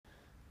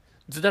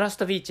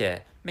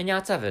Zdravstvíte,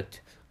 меня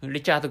зовут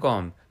Richard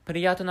Gomb,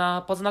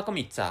 приятно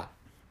познакомиться.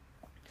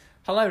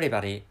 Hello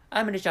everybody,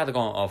 I'm Richard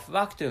Gomb of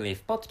Work to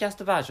Live podcast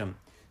version.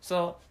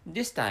 So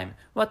this time,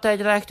 what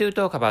I'd like to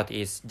talk about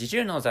is, did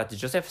you know that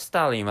Joseph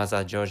Stalin was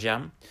a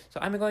Georgian? So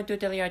I'm going to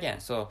tell you again.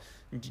 So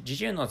did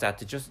you know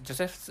that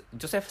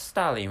Joseph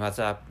Stalin was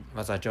a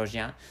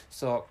Georgian?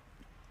 So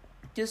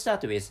to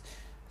start with,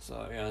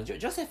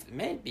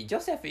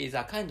 Joseph is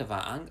a kind of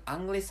an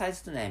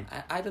anglicized name.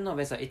 I don't know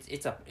whether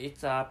it's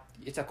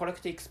a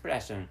correct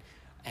expression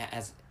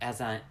as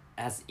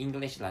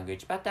English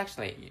language, but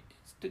actually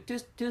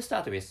to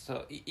start with,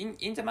 so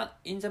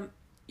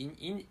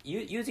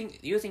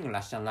using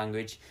Russian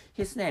language,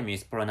 his name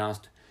is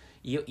pronounced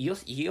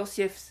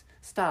Joseph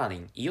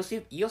Stalin.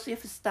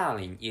 Joseph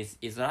Stalin is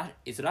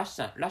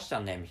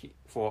Russian name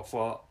for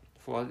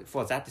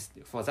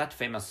that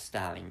famous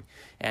Stalin,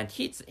 and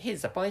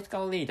he's a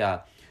political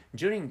leader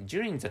during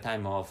the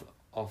time of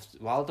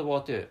World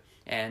War II,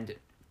 and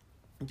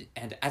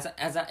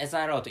as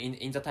I wrote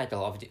in the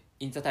title of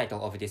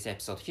this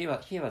episode, he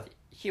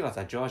was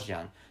a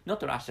Georgian,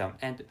 not Russian,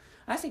 and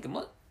I think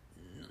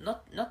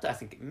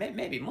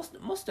maybe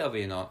most of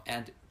you know,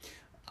 and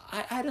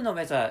I don't know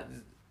whether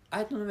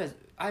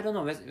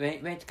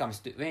when it comes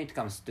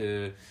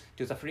to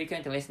the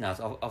frequent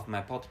listeners of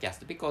my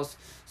podcast, because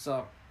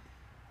so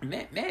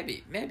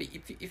maybe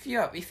if you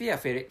are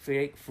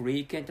very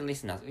frequent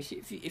listeners,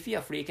 if you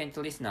are frequent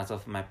listeners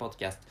of my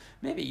podcast,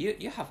 maybe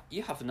you have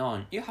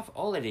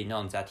already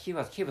known that he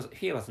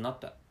was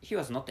not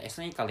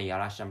ethnically a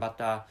Russian,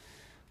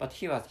 but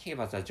he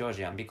was a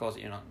Georgian, because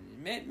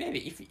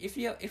maybe if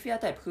you are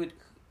type who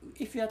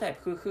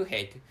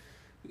hate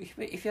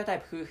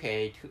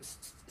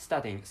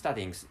studying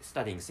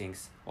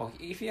things, or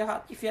if you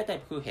are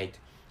type who hate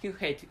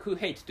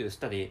to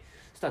study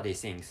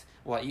things,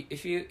 or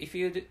if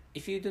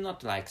you do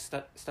not like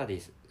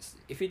studies,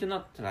 if you do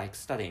not like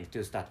studying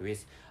to start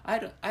with, I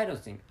don't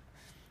think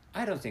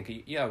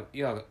you are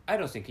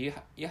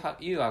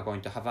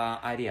going to have an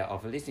idea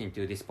of listening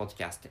to this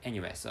podcast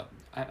anyway. So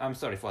I'm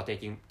sorry for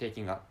taking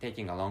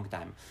a long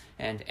time.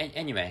 And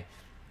anyway,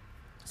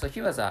 so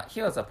he was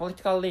a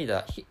political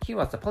leader. He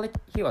was the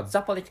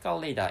political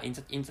leader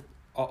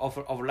of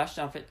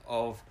Russian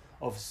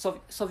of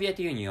Soviet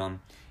Union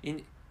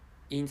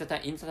in the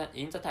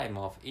time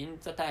of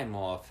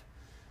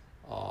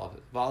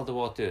World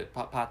War II,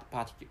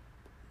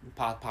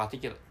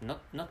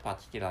 not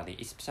particularly,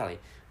 especially.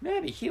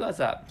 Maybe he was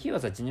a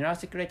general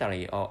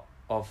secretary of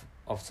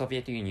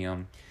Soviet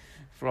Union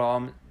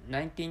from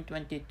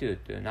 1922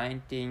 to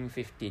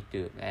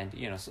 1952, and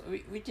so,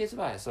 which is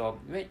why, so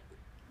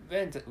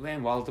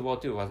when World War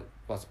II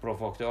was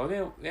provoked, or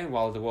when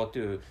World War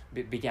II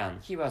began,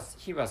 he was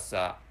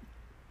a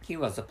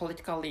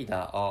political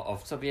leader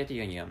of Soviet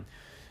Union,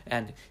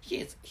 and he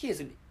is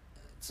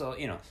so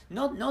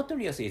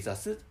notorious is a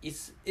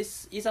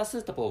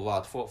suitable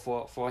word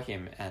for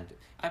him, and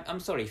I'm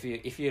sorry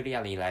if you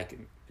really like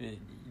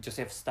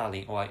Joseph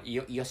Stalin or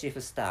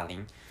Joseph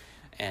Stalin,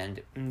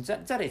 and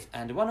that is,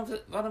 and one of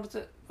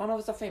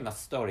the famous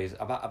stories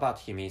about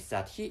him is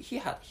that he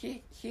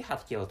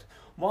had killed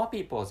more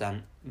people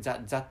than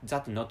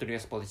that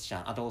notorious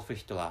politician Adolf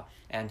Hitler.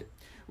 And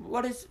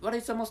what is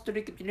the most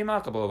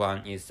remarkable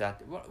one is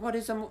that what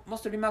is the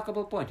most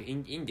remarkable point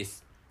in the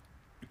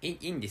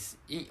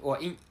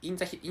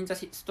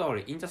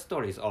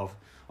stories of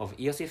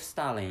Joseph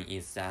Stalin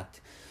is that,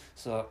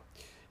 so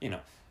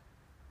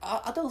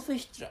Adolf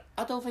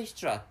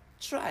Hitler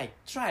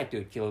tried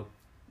to kill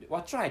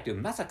or tried to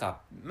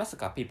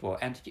massacre people,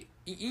 and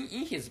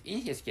in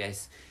his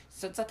case,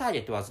 the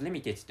target was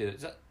limited to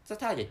the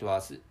target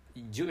was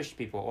Jewish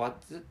people, or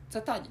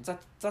the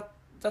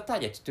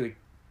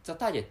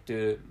target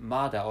to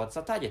murder, or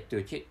the target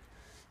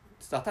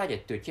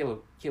to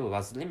kill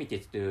was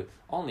limited to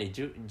only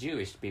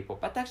Jewish people.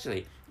 But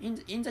actually,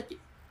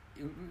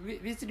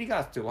 with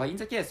regards to, or in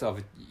the case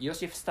of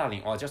Joseph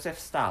Stalin or Joseph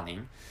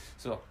Stalin,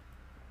 so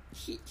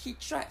he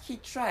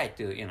tried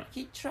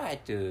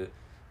to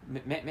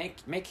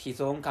make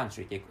his own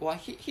country take, or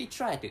he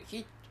tried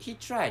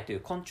to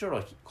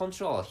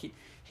control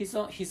his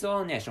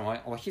own nation,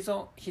 or his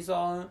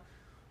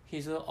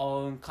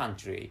own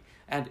country.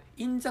 And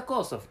in the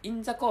course of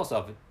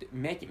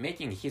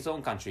making his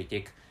own country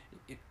take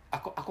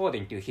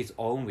according to his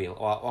own will,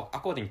 or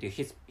according to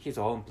his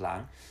own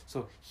plan,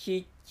 so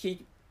he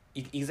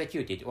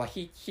executed, or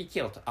he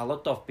killed a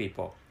lot of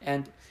people.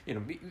 And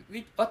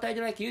what I'd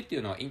like you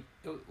to know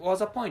was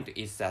the point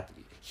is that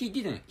he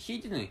didn't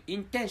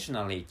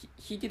intentionally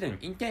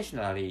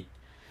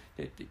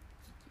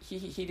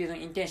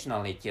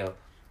kill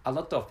a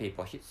lot of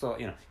people. So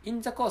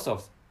in the course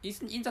of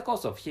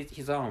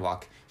his own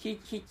work, he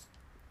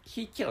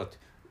killed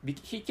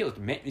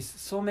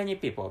so many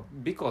people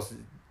because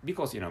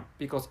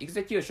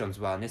executions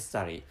were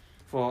necessary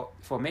for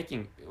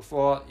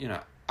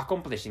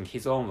accomplishing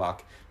his own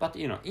work. But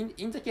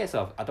in the case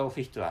of Adolf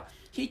Hitler,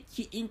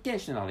 he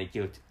intentionally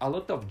killed a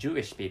lot of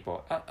Jewish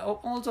people,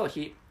 although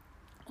he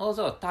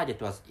although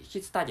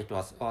his target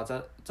was, or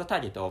the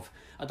target of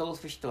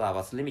Adolf Hitler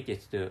was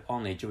limited to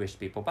only Jewish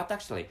people, but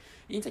actually,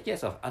 in the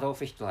case of Adolf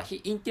Hitler, he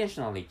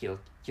intentionally killed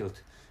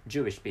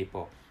Jewish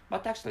people.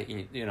 But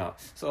actually,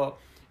 so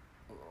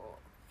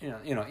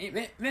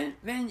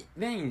when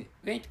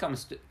it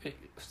comes to,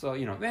 so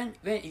when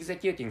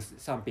executing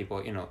some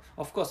people,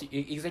 of course,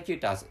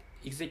 executors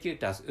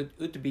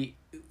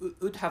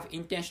would have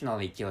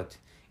intentionally killed.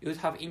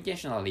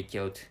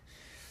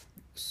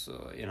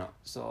 So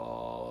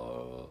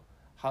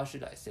how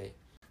should I say?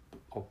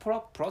 Or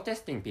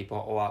protesting people,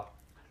 or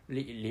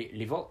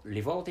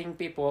revolting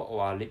people,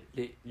 or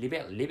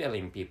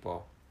rebelling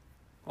people,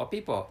 or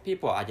people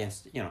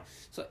against,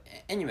 So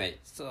anyway,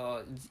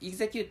 so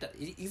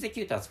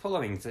executors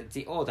following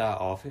the order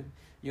of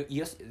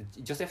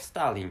Joseph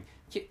Stalin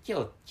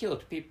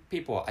killed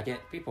people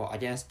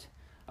against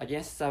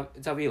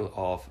the will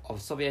of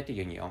Soviet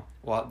Union,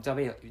 or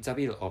the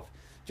will of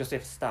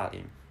Joseph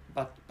Stalin.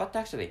 But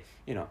actually,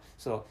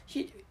 so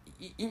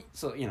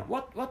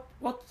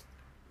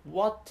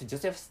what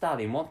Joseph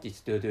Stalin wanted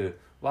to do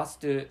was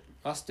to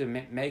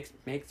make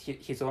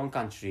his own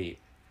country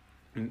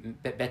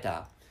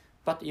better.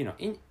 But in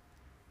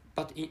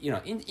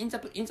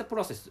the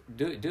process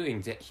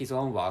doing his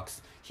own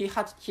works, he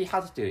had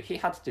to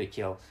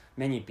kill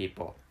many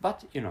people.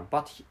 But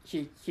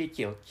he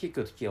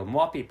could kill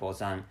more people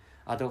than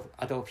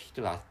Adolf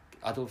Hitler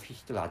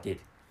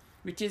did,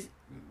 which is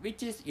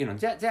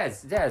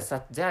there's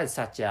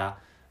such a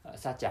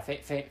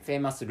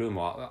famous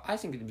rumor. I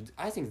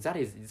think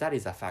that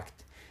is a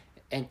fact.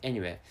 And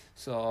anyway,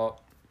 so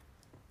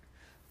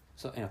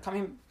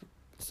coming.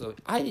 So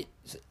I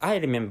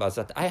remember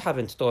that I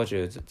haven't told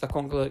you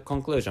the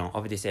conclusion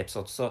of this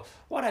episode. So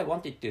what I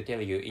wanted to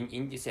tell you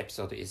in this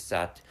episode is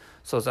that,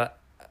 so the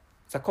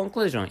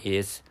conclusion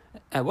is,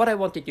 what I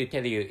wanted to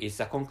tell you is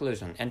the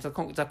conclusion, and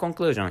the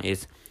conclusion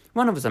is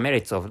one of the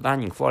merits of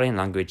learning foreign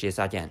languages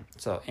again.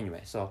 So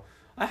anyway, so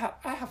I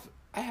have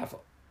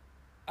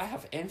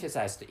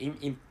emphasized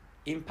in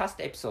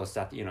past episodes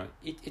that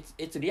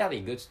it's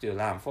really good to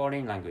learn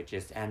foreign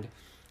languages, and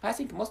I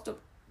think most of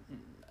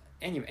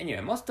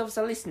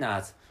the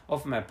listeners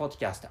of my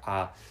podcast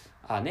are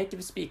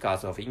native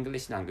speakers of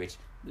English language,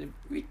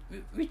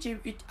 which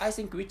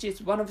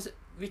is one of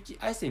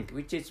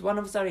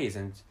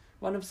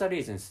the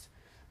reasons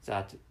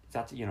that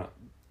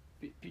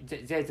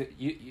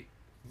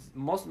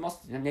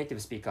most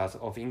native speakers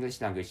of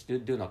English language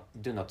do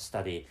not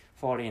study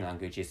foreign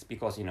languages,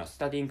 because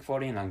studying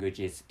foreign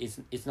languages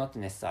is not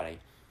necessary.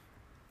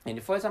 And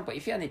for example,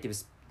 if you are a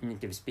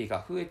native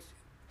speaker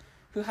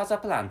who has a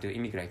plan to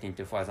immigrate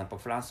into, for example,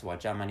 France or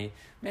Germany,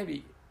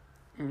 maybe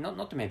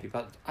not maybe,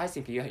 but I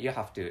think you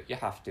have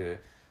to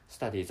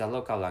study the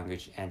local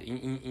language, and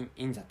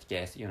in that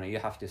case, you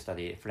have to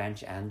study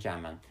French and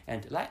German,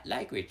 and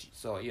like which.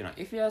 So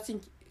if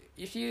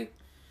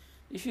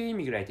you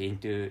immigrate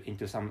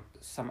into some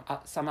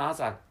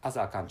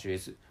other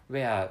countries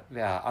where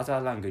other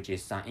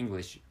languages than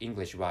English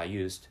were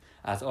used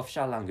as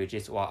official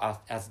languages, or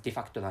as de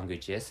facto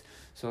languages,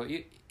 so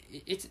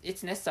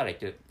it's necessary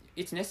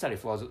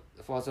for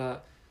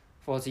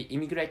the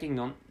immigrating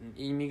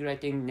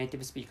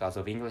native speakers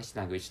of English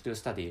language to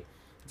study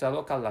the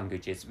local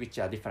languages, which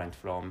are different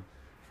from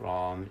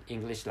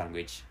English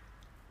language.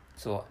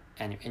 So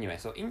anyway,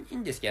 so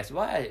in this case,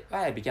 why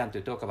I began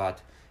to talk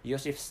about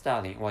Joseph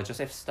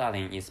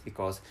Stalin is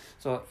because,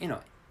 so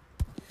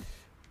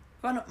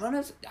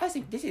I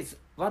think this is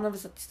one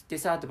of the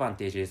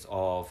disadvantages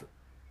of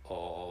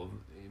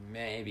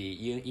maybe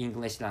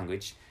English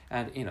language,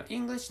 and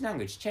English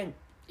language can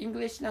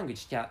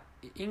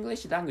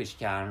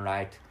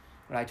write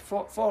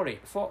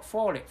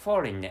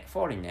foreign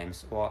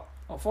names, or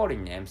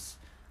foreign names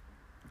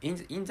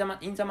in the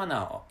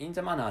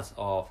manners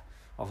of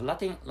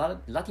Latin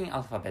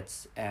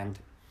alphabets, and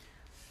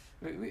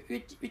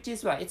which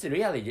is why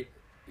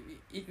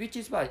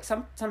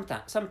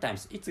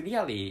sometimes it's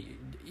really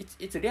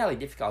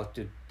difficult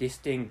to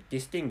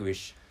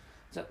distinguish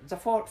the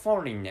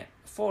foreign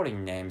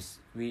names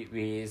with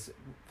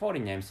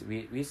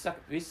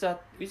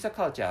the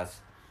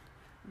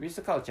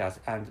cultures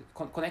and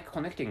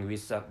connecting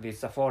with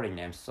the foreign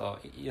names. So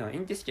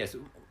in this case,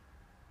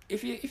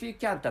 if you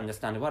can't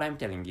understand what I'm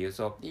telling you,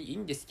 so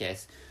in this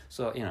case,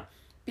 so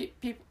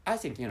I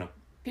think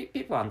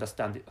people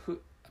understand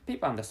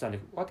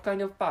what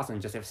kind of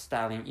person Joseph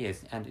Stalin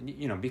is,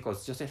 and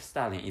because Joseph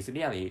Stalin is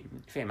really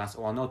famous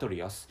or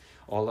notorious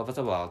all over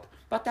the world.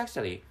 But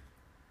actually,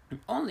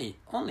 only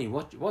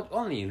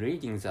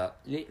reading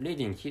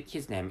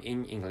his name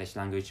in English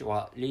language,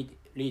 or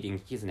reading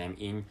his name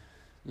in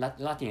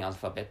Latin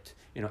alphabet,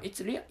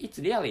 it's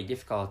really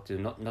difficult to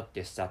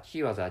notice that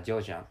he was a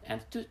Georgian,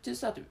 and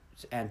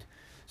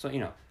so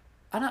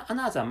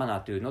another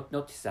manner to not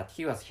notice that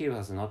he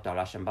was not a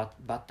Russian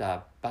but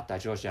a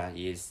Georgian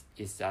is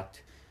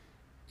that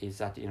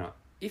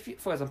if you,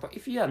 for example,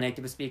 if you are a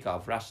native speaker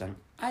of Russian,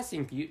 I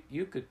think you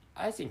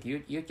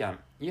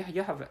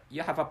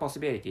have a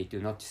possibility to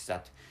notice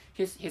that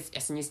his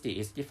ethnicity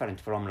is different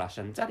from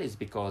Russian. That is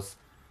because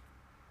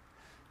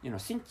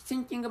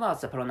thinking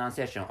about the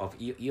pronunciation of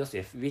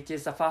Joseph, which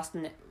is the first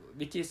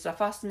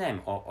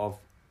name of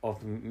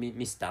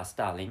Mr.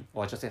 Stalin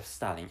or Joseph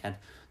Stalin, and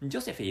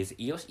Joseph is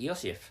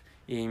Joseph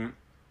in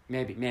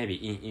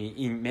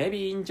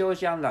maybe in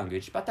Georgian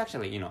language, but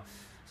actually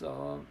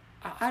so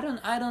I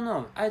don't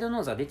know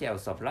the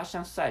details of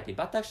Russian society,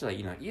 but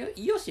actually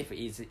Joseph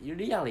is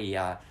really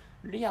a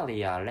rare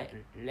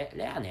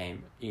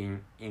name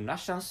in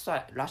Russian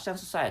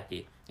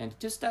society, and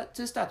to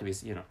start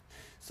with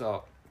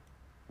so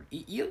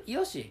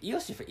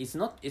Joseph is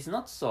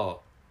not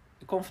so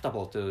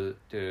comfortable to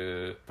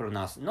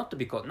pronounce, not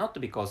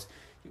because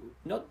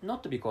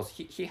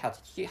he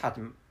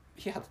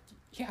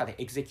had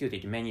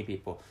executed many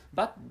people,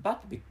 but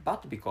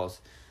because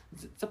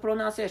the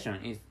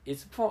pronunciation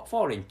is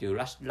foreign to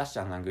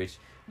Russian language,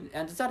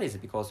 and that is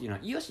because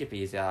Joseph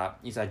is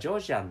a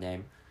Georgian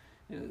name,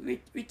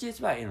 which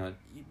is why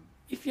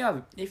if you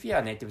are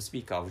a native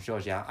speaker of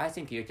Georgian, I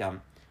think you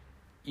can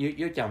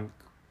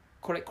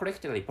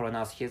correctly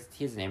pronounce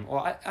his name,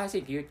 or I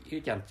think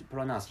you can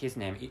pronounce his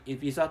name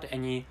without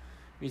any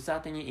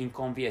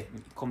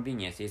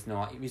inconveniences,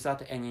 no,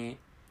 without any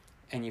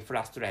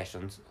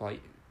frustrations, or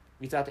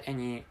without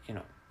any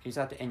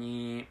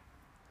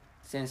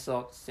sense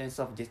of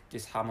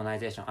this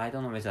harmonization. I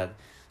don't know whether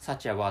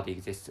such a word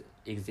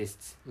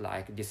exists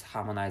like this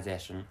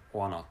harmonization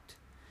or not.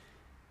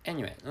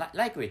 Anyway,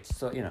 like which,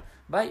 so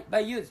by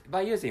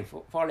using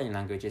foreign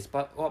languages,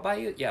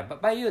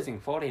 by using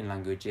foreign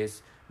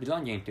languages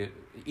belonging to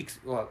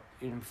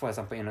for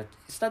example,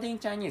 studying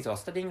Chinese or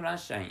studying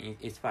Russian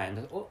is fine.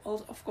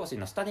 Of course,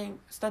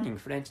 studying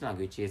French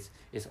language is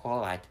all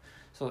right.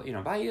 So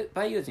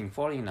by using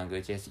foreign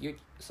languages,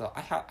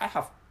 I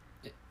have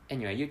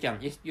anyway, you can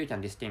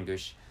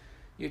distinguish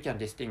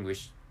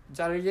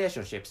the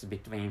relationships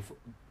between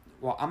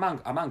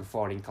among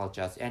foreign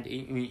cultures, and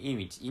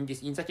in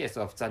the case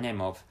of the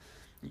name of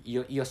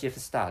Joseph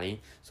Stalin,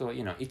 so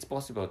it's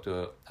possible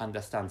to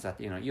understand that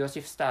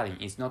Joseph Stalin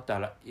is not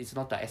a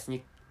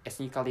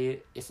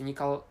ethnically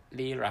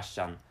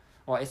Russian,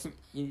 or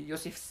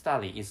Joseph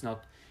Stalin is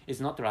not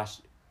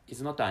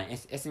an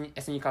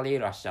ethnically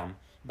Russian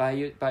by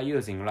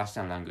using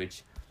Russian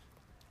language,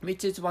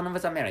 which is one of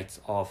the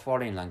merits of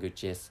foreign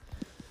languages.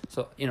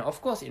 So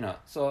of course,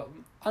 so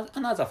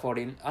another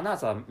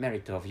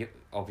merit of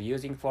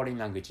using foreign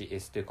language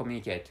is to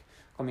communicate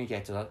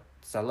to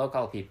the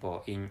local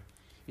people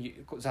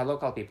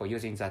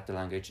using that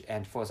language.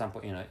 And for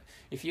example,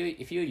 if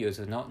you use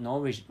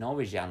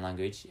Norwegian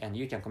language, and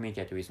you can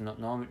communicate with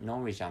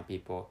Norwegian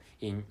people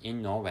in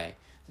Norway,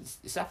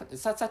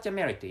 such a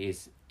merit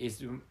is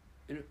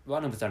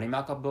one of the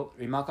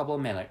remarkable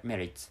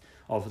merits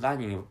of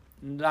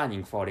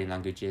learning foreign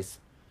languages.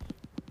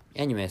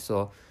 Anyway,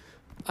 so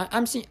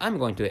I'm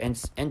going to end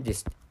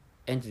this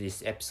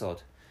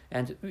episode,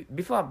 and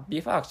before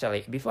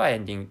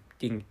ending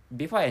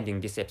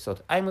this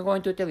episode, I'm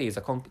going to tell you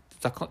the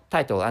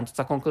title and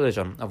the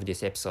conclusion of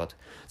this episode.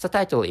 The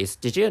title is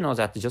 "Did you know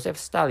that Joseph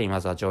Stalin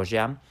was a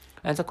Georgian?"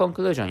 And the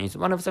conclusion is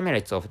one of the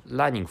merits of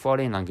learning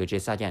foreign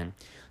languages again.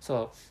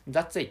 So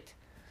that's it.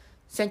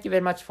 Thank you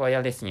very much for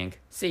your listening.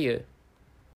 See you.